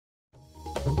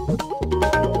Akashvani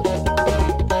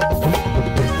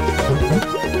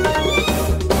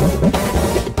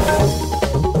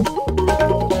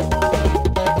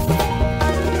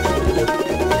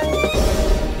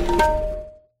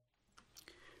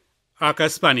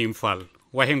Imphal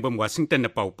वाहेंगबम Washington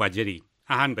पाउ पाजरी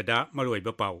अहानबदा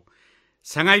मरोइबा पाउ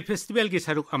Sangai festival की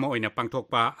सरुक अमा ओइना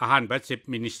पांगथोकपा अहानबा chief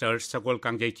minister Sagol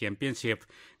कांगजे championship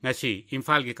ngasi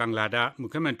Imphal की कांगलादा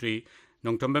मुख्यमंत्री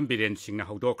नोंथोंबम बिरेन सिंहना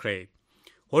हौदोखरे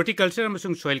हॉर्टिकल्चर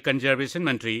अमसुंग सॉइल कंजर्वेशन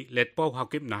मंत्री लेटपाउ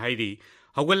हाकिब नाहाइरी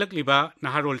हौगलकलिबा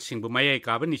नहारोल सिंहबु मयाई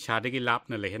काबा निसादगी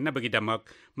लापना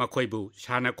लेहन्नबगिदमक मखोइबु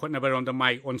साना खोटनबरोंदा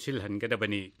माई ओनसिल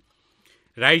हनगदबनी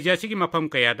राज्य की मफम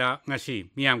कयादा ngasi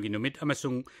मियामगी नुमित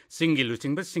अमसुंग सिंगी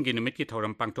लुचिंगबा सिंगी नुमित की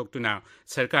थौरम पांगथोक्तुना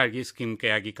सरकार की स्कीम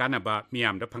कयागी कानाबा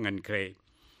मियामदा फंगनख्रे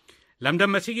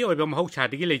लमदम असिगी ओइबा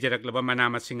महौसादगी लेजरकलबा मना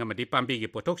मसिंग अमदि पांबीगी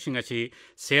पोथोकसिंग असि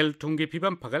सेल थुंगी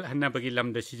फिबम फगल हन्नबगी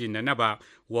लमदा सिजिननबा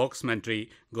वर्क्स मंत्री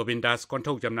गोविंदास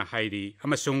कोंथौजमना हाइरी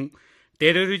अमसुंग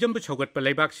टेररिज्म छौगटपा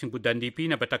लेबाकसिंगबु दंडी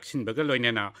पीनबा तक्सिनबगा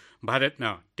लोइनना भारतना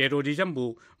टेररिज्मबु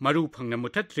मरु फंगना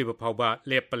मुथत्रिबा फावबा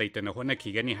लेपपा लेतना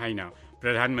होनखिगनी हाइना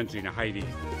प्रधानमंत्रीना हाइरी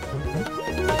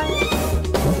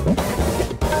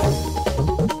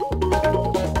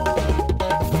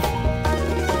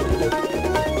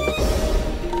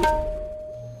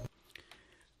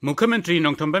मुख्यमंत्री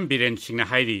नोंथोंबम बिरेन सिंहना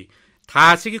हाइरी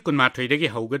थासिगी कुनमाथोइदगी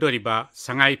हौगदोरिबा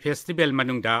संगाई फेस्टिवल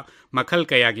मनुंगदा मखल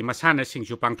कयागी मसाना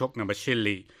सिंगसु पांगथोकनबा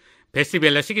सिल्ली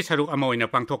फेस्टिवल असिगी सरुक अमा ओइना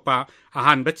पांगथोकपा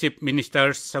अहानबा chief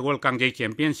minister Sagol कांगजे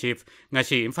championship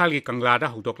ngasi Imphal की कंगलादा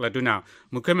हौदोकलदुना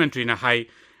मुख्यमंत्रीना हाई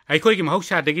अखोइगी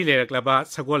महौसादगी लेरकलबा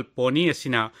सगोल पोनी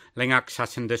असिना लैंगाक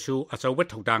शासनदसु अचौबा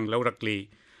थौदांग लौरकली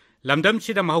लमदम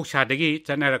सिदा महौसादगी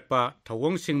चनरकपा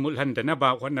थौगोंसिंग मुलहनदनबा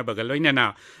होनबगा लोइनना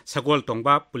सगोल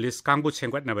तोंगबा पुलिस कांगबु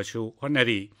सेंगवटनबसु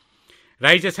होनरी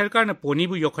राज्य सरकार ने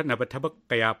पोनीबु योखनबा थबक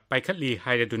कया पाइखटली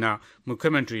हाइरदुना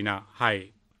मुख्यमंत्रीना हाई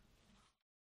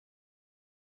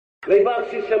लेबाक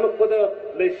सि सेमकपदा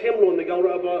ले सेमलोन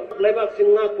गाउराबा लेबाक सि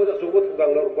नाकपदा जोबो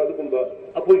थुगांग लौरकपा दुकुंबा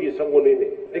अखोइगी संगोनीने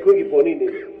अखोइगी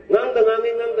पोनीने ngang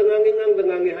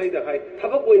haida hai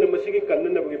thabak oina masigi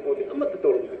kannanabagi podi amat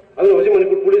tawrumse adu hoji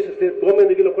manipur police state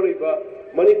government gi lokoriba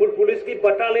manipur police ki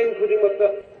battalion khudimata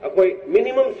akoi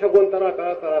minimum sagon tara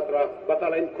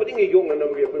battalion khudingi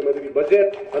yongnanabagi akoi madagi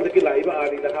budget andaki laiba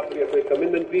ari da hapri akoi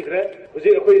commitment pikre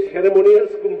hoji akoi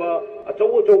ceremonials kumba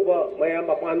achoba mayam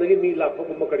apandagi mi lakpa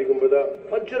kumba karigumba da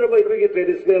fanchuraba akoi gi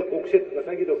traditional kokset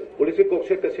nasagi do police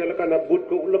kokset ka selaka na boot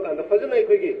ko ulaka anda fajana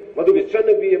akoi gi madagi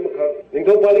chanabi amakha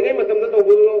ningthau paligai matamda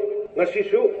tawbulo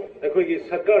ngasisu akoi gi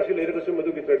sarkar si leiragasu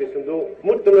madagi tradition do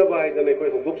muttana ba haidana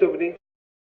akoi hoboksobni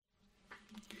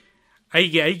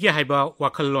आइगे हाइबा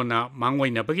वाखलोना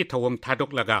मांगोइनबगी थवंग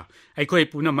थादोकलगा अखोइ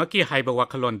पुनमकी हाइबा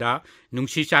वाखलोंदा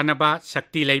नुंसी चानबा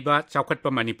शक्ति लेबा चौखटपा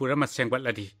मणिपुर अमा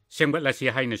सेंगबटलसी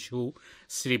हाइनसु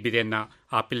Shri बिरेनना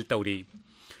appeal तौरी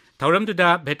थौरमदुदा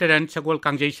veteran Sagol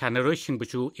कांगजे सानरोइ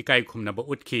सिंगबुचु इकाइ खुमनबा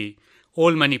उठखि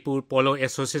all Manipur पोलो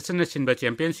association Simba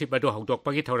championship अदु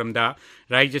हौदोकपगी थौरमदा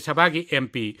राज्य सभागी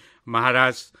MP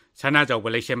महाराज सनाजाउबा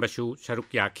लैसेंबसु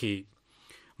सरुक याखि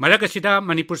मरकसिदा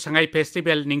Manipur Sangai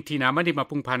festival निंगथीना मदि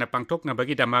मपुंग फाना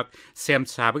पांगथोकनबगीदमक same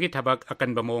साबगी थबक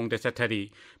अकनबा मओंगदा चथरी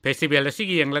festival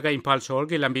असिगी यंगलगा Imphal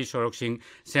शहरगी लंबी सोरकसिंग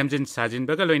सेमजिन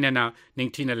साजिनबगा लोइनना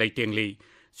निंगथीना लैटेंगली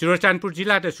चुरचानपुर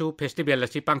जिलादसु फेस्टिवल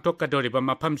असि पांगथोकदोरिबा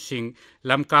मफमसिंग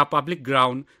लमका पब्लिक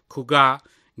ग्राउंड खुगा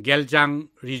गेलजांग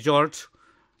resort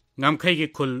ngamkhai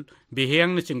khul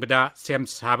biheng na chingbada sem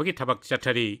sabagi thabak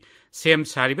chathari sem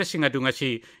sariba singa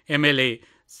dungasi MLA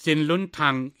Sinlun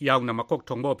Thang yauna makok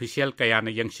thongba official kaya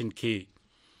na yangsinki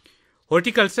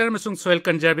horticulture amasung soil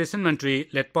conservation मंत्री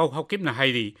लेटपाउ हाकिब ना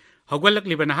हाइरी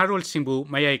हौगलकलिबा नहारोल सिंबु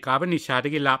मयाई काबनी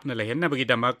सादगी लापना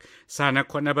लेहन्नबगिदमक साना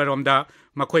खोनबरोमदा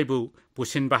मखोइबु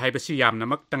पुसिनबा हाइबसि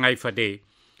यामनमक तंगाइ फदे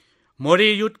मोरे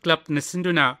youth club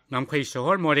नसिंदुना ngamkhai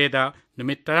शहर मोरेदा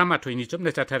नुमित 18 नि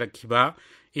Chumna चाथरखिबा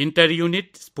inter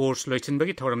unit sports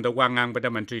लोइसिनबगी थौरमदा वांगांगबदा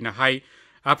मंत्रीना high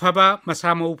अफबा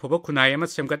मसामौ फबो खुनाय अमा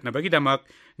सेमगतनबगिदमक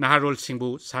नहारोल सिंबु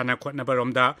साना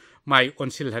खोटनबरोमदा माई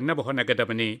ओनसिलहन्नबा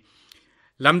होनगदबनी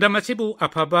लमदम असिबु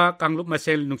अफबा कांगलुप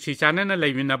मसेल नुक्सी चानना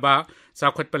लैमिनबा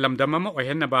चाखोटपा लमदम अमा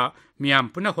ओहन्नबा मियाम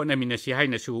पुना होनमिनसि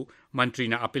हाइनसु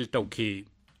मंत्रीना appeal तौखि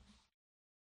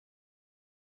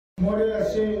मोरे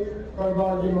असे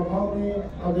करबागी मफामनी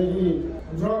अदगी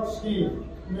drugs की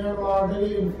Myanmar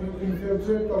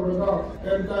infiltrate तौरगा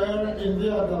entire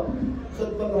India दा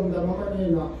चतलमदा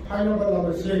मकनीना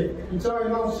हाइनबलबसे इचा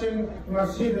इनाउसिंग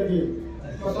ngasi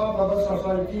Pasapaba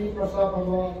society,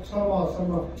 pasapaba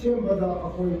sama simbada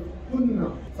ako'y punna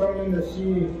kami na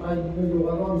si ay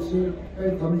nagawa si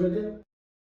ay thamjage.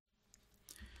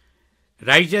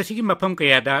 राज्य की मफम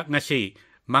कयादा ngasi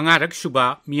mangarak suba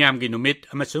miyamgi numit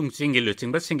amasung singil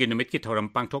luchingba singi numit ki thoram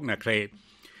pangthok nakre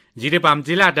Jiribam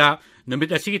jilada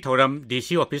numit asigi thoram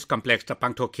DC office complex ta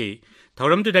pangthokhi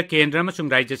thoram du da kendra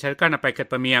amasung rajya sarkar na paikat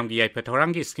pa miyamgi yaipa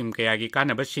thorangi scheme kayagi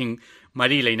kanaba sing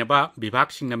mari leinaba bibhag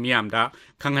sing na miyamda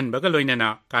khanghan baga loinana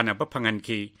kanaba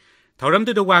phanganki thoram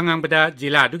du da wangang bada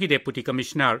jila dugi deputy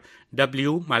commissioner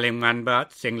W Malengmanba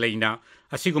sengleina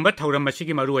asigumba thoram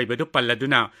asigi maruai badu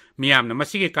palladuna miyamna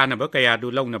masigi kanaba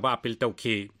kayadu launaba appeal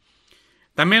tawki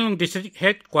Tamelong District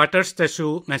Headquarters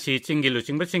tasu ngasi chingilu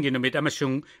chingba chingi numit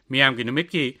amasung miyamgi numit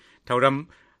ki thoram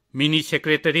mini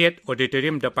secretariat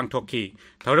auditorium da pangthokki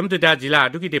thoram du da jila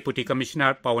adugi deputy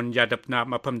commissioner Pawan Yadapna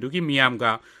mafam dugi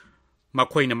miyamga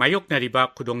makhoina mayok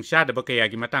nariba khudong chadaba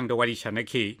kayagi matang da wari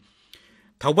sanakhi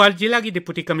Thawbal jila gi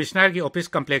deputy commissioner gi office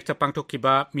complex ta pangthokki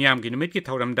ba miyamgi numit ki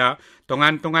thoram da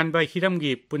tongan ba hiram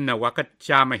gi punna wakat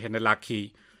chama hena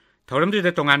lakhi thoram du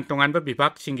da tongan ba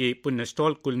bibhag singi punna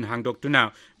stall kuln hangdok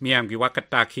tuna miyamgi wakat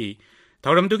takhi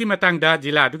thoram du gi matang da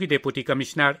jila du gi deputy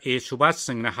commissioner A Subhas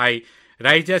Singh na hai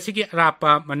raija sigi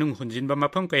arapa manung hunjinba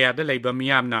mafam kaya da leiba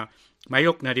miyamna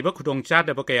mayok nariba khudong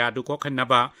chadaba kaya du ko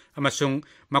khannaba amasung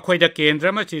makhoida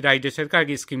kendra ma chi raija sarkar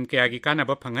gi scheme kaya gi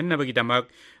kanaba phangannaba gi damak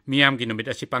miyamgi numit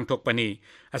asi pangthok pani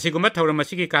asiguma thoram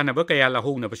asigi kanaba kaya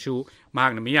lahung nabasu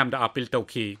magna miyamda appeal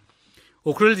tawki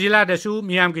Ukrul jila dasu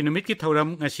miyamgi numit ki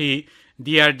thoram ngasi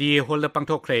DRDA hall da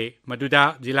pangthokre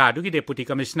maduda jila adugi deputy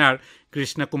commissioner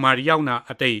Krishna Kumar yauna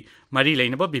atei mari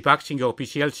leinaba bibhag singga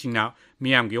official singna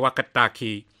miyamgi wakat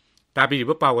takhi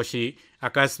tabiriba pawasi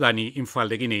Akashvani Imphal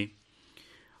dagini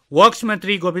Works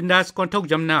Mantri Govindas Konthok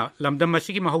Jamna lamdam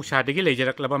asigi mahausa dagi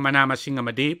leijaraklaba mana masing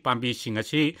amadi pambi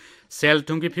singasi sel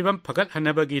thunggi phibam phagat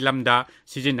hanabagi lamda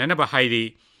sijinnanaba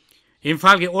hairi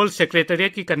Imphal ge all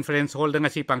secretariat ki conference hall danga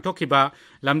si pangthokhiba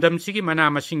lamdam sigi mana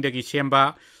masing dagi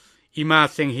semba Ima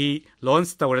Senghi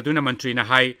launch tawraduna mantri na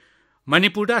hai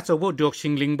Manipurda chobo dok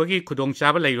singling bagi khudong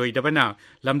chaba lairoi dabana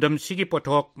lamdam sigi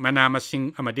pothok mana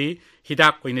masing amadi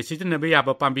hidak oina sijinnabe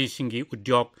yaba pambi singi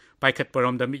udyok paikhat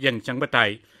paromdam yang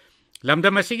changbatai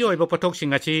lamdam asigi oiba pothok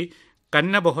singachi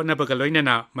kanna bohona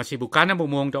bagaloinana masibu kana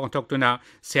bomong da ontoktuna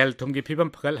sel thumgi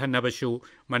phibam phagal hanabasu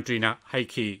mantrina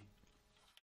haiki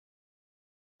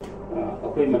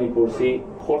Akwai Manipur se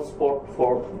hotspot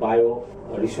for bio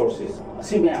resources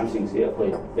asi mayam sing se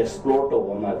akwai explore to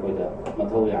ma akwai da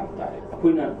mathau yam tare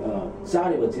akwai na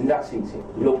sari ba jinjak sing se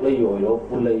lok lai oiro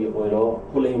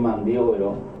pulai mangdi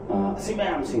oiro asi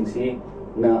mayam sing se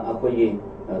na akwai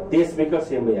test maker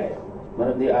se mai aya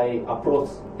Manadi I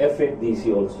approached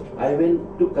FFDC also. I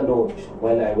went to Kannauj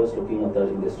while I was looking at the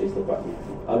industries department.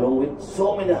 Along with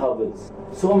so many herbals,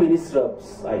 so many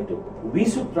shrubs I took. We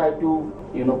should try to,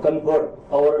 convert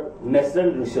our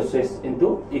natural resources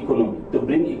into economy, to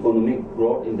bring economic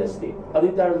growth in the state.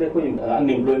 Aditar dekho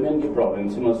unemployment ki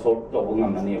problems ma solve to honga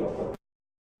mani ba.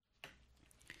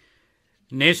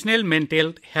 National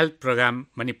Mental Health Program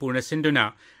Manipur na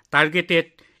sinduna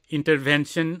targeted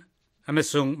intervention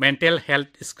amasung mental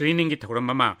health screening ki thoram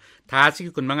mama thasi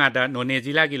ki kunmanga da none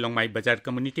jila gi longmai bazar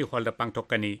community hall da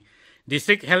pangthokani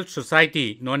district health society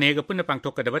none ga punna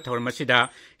pangthokadaba thoram asida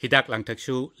hidak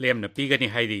langthaksu lemna pigani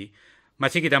hairi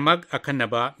masigi damak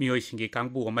akhanaba mioi singi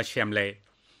kangbu ama semle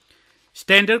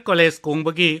standard college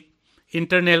kongbagi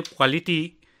internal quality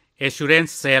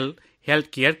assurance cell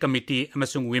health care committee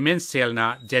amasung women's cell na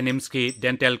Jenims ki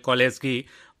dental college ki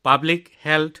public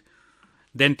health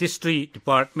Dentistry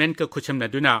Department ka khuchamna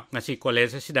duna ngasi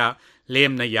college asida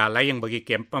lemna ya layang bagi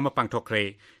camp ama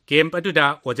pangthokre camp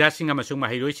aduda oja singa masung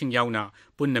mahiroi sing yauna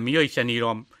punna miyoi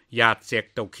chanirom ya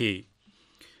check tawki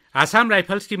Assam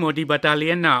Rifles ki Modi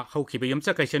Battalion na haukiba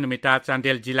yumcha kaisenumita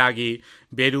Chandel jila gi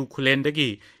Beru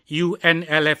Khulendagi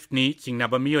UNLF ni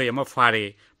chingnaba miyoi ama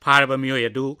farba miyoi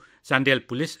adu Chandel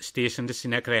Police Station de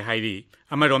sinakre hairi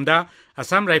amaromda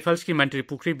Assam Rifles ki Mantri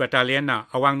Pukri Battalion na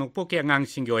awang nokpo ki angang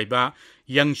singgi oiba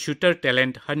young shooter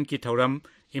talent han ki thoram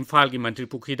Imphal ki Mantri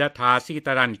Pukri da tha si ki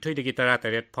tarani thoide ki tara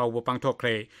taret phawbo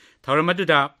pangthokre thoram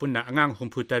aduda punna angang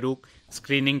humputaruk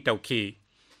screening tawki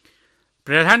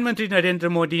Pradhan Mantri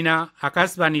Narendra Modi na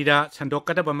Akashvani da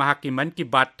sandokadaba mahaki man ki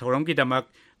bat thoram ki damak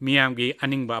miyamgi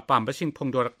aningba apamba sing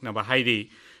phongdorak na ba hairi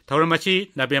thoram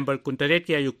asi November 28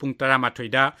 ki ayuk pung 13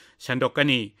 da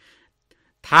sandokani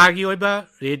Thagi oiba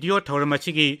radio thoram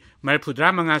asigi marphudra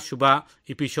manga suba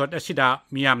episode asida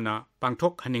miyamna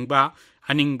pangthok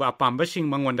haningba apamba sing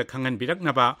mangonda khangan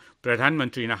biraknaba Pradhan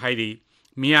Mantri na hairi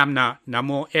miyamna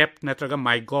Namo app natraga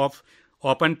MyGov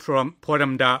open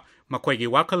forum da makhoi gi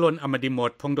wakalon amadi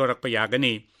mod phongdorak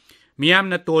payagani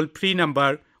miyamna toll free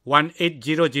number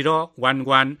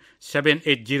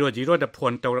 1800117800 da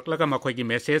phone tawraklaga makhoi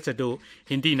message adu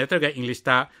Hindi natraga English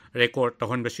ta record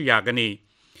tahonbasu yagani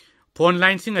phone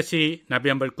line sing asi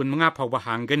November 15 phawba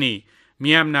hangani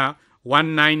miyamna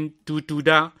 1922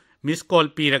 da miss call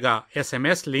piraga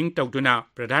SMS link tawduna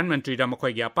Pradhan Mantri da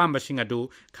makhoi gi apamba sing adu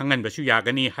khanganbasu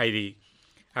yagani hairi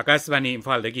Akaswani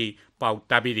Imphal dagi pau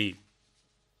tabiri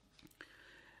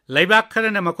Laibak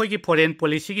Karana Makogi foreign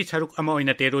policy ki saruk ama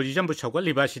oina terrorism bu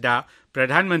chawgaliba sida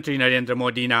Pradhan Mantri Narendra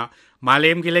Modi na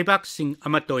Malem gi laibak sing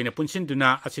ama toina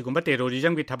punsinduna asigumba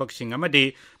terrorism gi thabak sing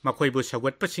amade makoi bu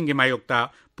chawgatpa sing gi mayokta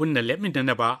punna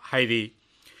lepmindanaba hairi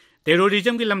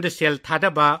Terrorism gi lamda sel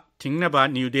thadaba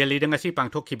thingnaba New Delhi da ngasi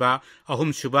pangthokhiba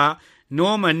ahum suba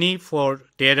No Money for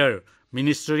Terror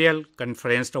Ministerial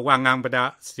Conference to wangang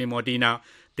bada Sri Modi na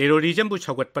Terrorism bu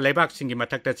chawgat palaibak singi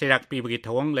mathakta cherak pibagi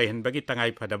thawong leihanbagi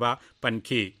tangai phadaba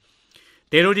pankhi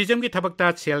Terrorism gi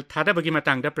thabakta sel thadabagi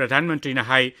matangda Pradhan Mantri na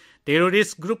hai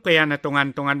terrorist group kaya na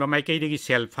tongan ba mai kaidagi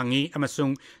sel phangi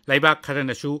amasung laibak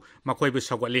kharana su makoi bu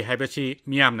chawgatli haibasi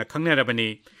miyamna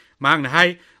khangnarabani mangna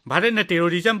hai Bharat na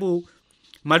terrorism bu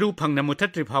maru phangna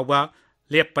muthatri phawba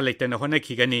leppa leitana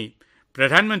honakhigani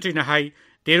Pradhan Mantri na hai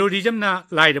terrorism na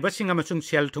lairaba singa amasung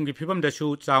sel thungi phibam da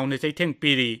su chauna chaitheng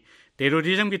piri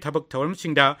Terrorism ki thabak thawam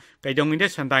singda kaidonginde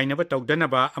sandainaba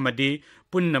tawdanaba amadi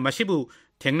punna masibu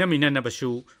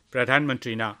thengnaminnanabasu Pradhan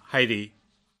Mantri na hairi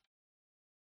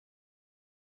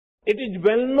It is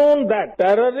well known that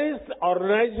terrorist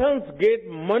organizations get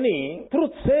money through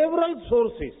several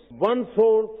sources. One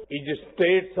source is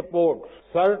state support.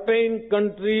 Certain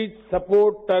countries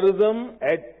support terrorism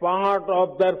as part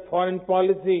of their foreign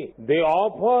policy. They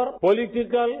offer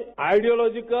political,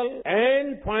 ideological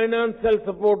and financial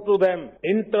support to them.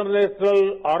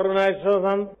 International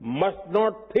organizations must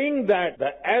not think that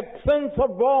the absence of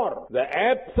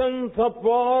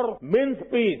war means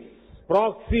peace.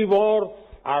 Proxy wars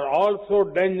are also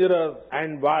dangerous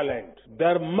and violent.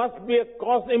 There must be a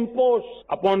cost imposed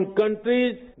upon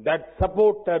countries that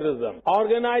support terrorism.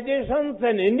 Organizations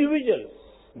and individuals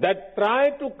that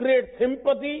try to create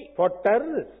sympathy for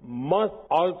terrorists must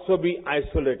also be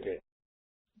isolated.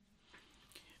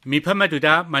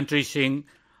 Mipamaduda Mantri Singh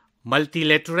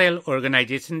Multilateral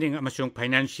Organization ding amasung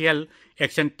Financial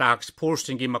Action Task Force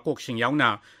singi makok sing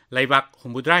yauna laibak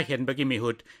humudra henbagi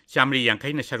mihut chamri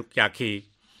yangkai na saruk yakhi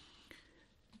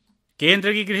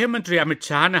Kendra ki Griha Mantri Amit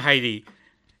Shah na hairi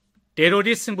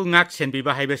terrorist sing bu ngak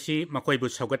senbiba haibasi makoi bu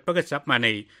chawgatpaga chap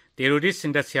manai terrorist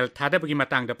sing da sel thadabagi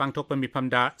matangda pangthokpa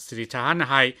mifamda Sri Shah na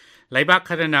hai laibak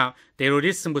kharana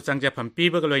terrorist sing bu changjafam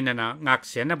pibaga loinana ngak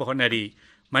sena bahonari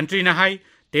Mantri na hai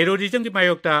terrorism ki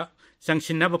mayokta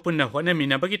sangsinna bapunna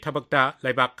honaminabagi thabakta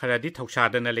laibak kharadi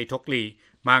thausadana leithokli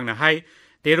mangna hai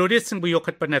terrorist sing bu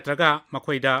yokhatpa natraga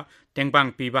makoida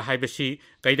tengbang piba haibasi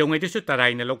kaidongaidisu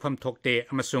taraina lokpham thokte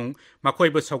amasung makoi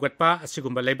bu saugatpa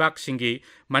asigumba laibak singi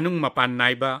manung mapan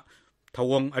naiba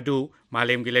thawong adu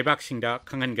malemgi laibak singda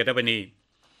khangan gadabani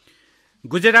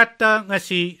Gujarat ta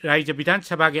ngasi Rajya Vidhan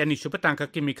Sabha gi ani supa tangka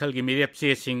ki mikhal gi mirep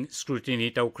che sing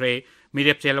scrutiny tawkre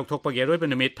mirep che lokthokpa gi roiba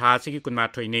numit tha sigi kunma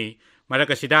thoini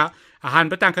marakasida ahan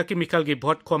ba tangka ki mikhal gi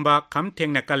vote khomba kham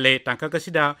thengna kalle tangka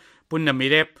kasida punna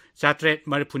mirep chatret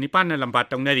marphunipan na lamba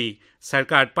tawnari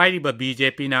sarkar pairiba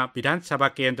BJP na Vidhan Sabha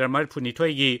Kendra marphuni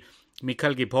thoi gi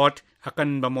mikhal gi vote akan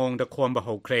bamong da khomba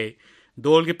hokre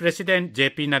Dol gi President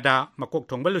JP Nada makok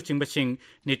thongba luchingba sing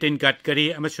Nitin Gadkari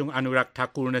amasung Anurag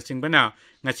Thakur na singbana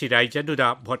ngasi rajya duda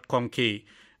vote khongki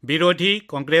Birodhi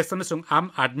Congress amasung Aam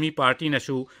Admi Party na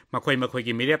su makhoi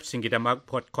gi mirep singidamak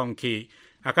vote khongki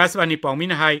Akaswani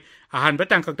Paumina hai ahan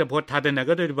batang kakta vote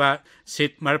thadanagaduriba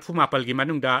sit marphu mapal gi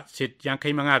manungda sit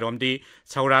yangkai manga romdi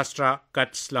Saurashtra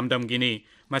Kutch lamdam gini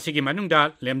masigi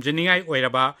manungda lemjeningai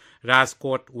oiraba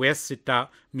Rajkot West sita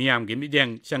miyam gi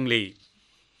midyang changli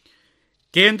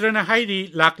Kendra na hairi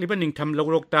lakliba ningtham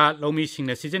logrokta lomi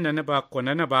singna sijananaba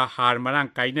konanaba har marang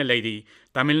kaina leiri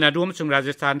Tamil Nadu amsung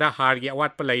Rajasthan da har gi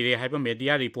awat pa leire haiba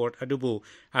media report adubu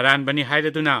aran bani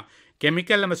hairaduna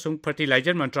chemical amasung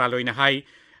fertilizer mantraloy na hai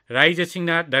Raija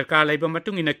singna darkar laiba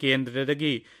matungina Kendra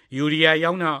dagi urea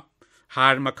yauna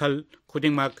har makhal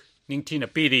khudingmak ningthina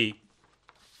piri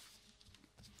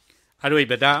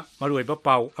Aroibada maroiba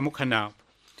pau amukhana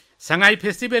Sangai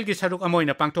Festival ki saruk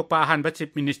amoina pangthokpa ahanba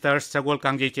Chief Minister Sagol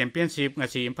Kangje Championship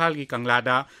ngasi Imphal ki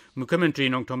Kanglada Mukhyamantri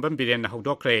Nongthombam Biren na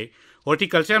hodokre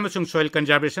Horticulture amasung Soil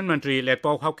Conservation Mantri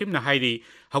Letpaw Hawkim na hairi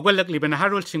hawgalakliba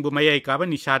naharol singbu mayai kaba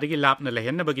nisadagi lapna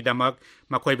lehennabagi damak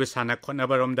makoibu sana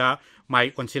khotnabaromda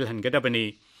mai onsil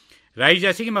hangadabani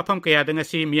Raija sigi mafam kaya da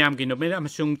ngasi miyam gi numit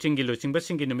amasung chinggi luchingba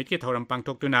singi numit ki thoram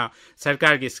pangthoktuna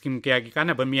sarkar gi scheme kaya gi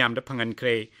kanaba miyam da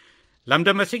phangankre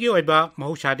lamdam asigi oiba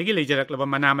mahusadigi leijarakla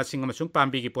mana masing amasung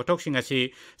pambi gi potoksing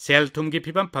asi sel thumgi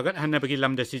phibam phagat hanabagi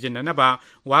lamda sijinanaba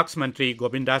Works Mantri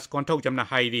Govindas Konthok jamna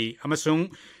hairi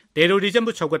amasung terrorism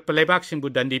bu chogat palebak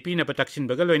singbu dandi pina pataksin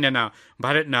bagaloinana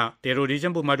Bharatna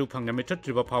terrorism bu maru phangna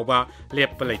mithatriba phawba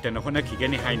lep palaitana hona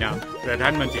khigani haina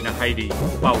Pradhan Mantri na hairi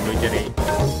pau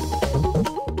loijare